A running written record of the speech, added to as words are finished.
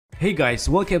Hey guys,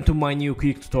 welcome to my new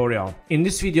quick tutorial. In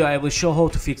this video I will show how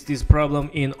to fix this problem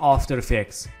in After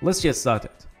Effects. Let's get started.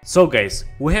 So guys,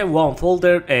 we have one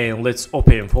folder and let's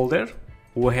open folder.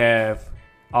 We have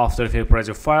After Effects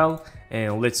project file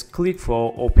and let's click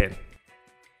for open.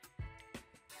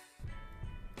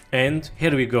 And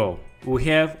here we go. We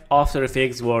have After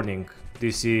Effects warning.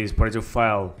 This is project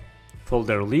file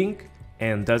folder link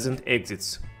and doesn't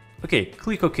exist. Okay,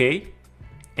 click OK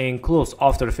and close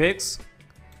After Effects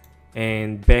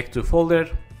and back to folder.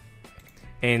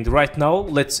 And right now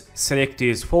let's select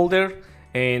this folder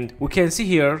and we can see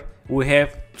here we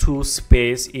have two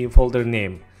space in folder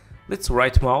name. Let's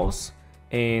right mouse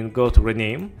and go to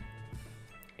rename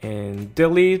and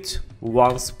delete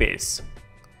one space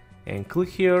and click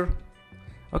here.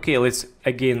 Okay, let's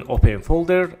again open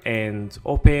folder and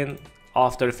open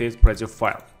After Effects project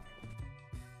file.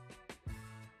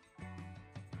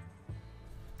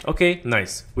 Okay,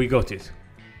 nice, we got it.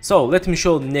 So let me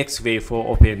show next way for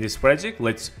opening this project.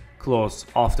 Let's close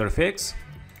After Effects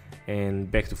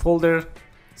and back to folder,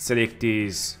 select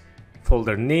this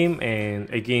folder name and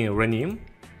again rename,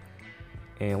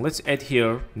 and let's add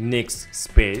here next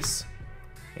space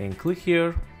and click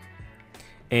here.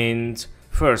 And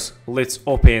first let's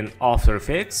open After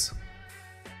Effects.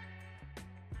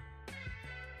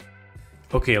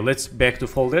 Okay, let's back to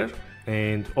folder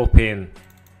and open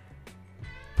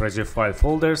project file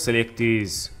folder, select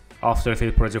this After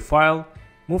Effects project file,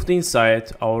 move to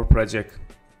inside our project.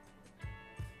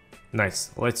 Nice,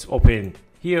 let's open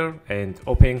here and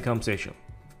open composition.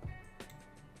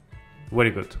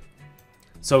 Very good.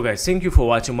 So guys, thank you for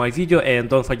watching my video and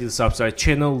don't forget to subscribe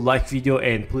channel, like video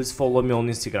and please follow me on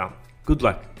Instagram. Good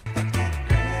luck.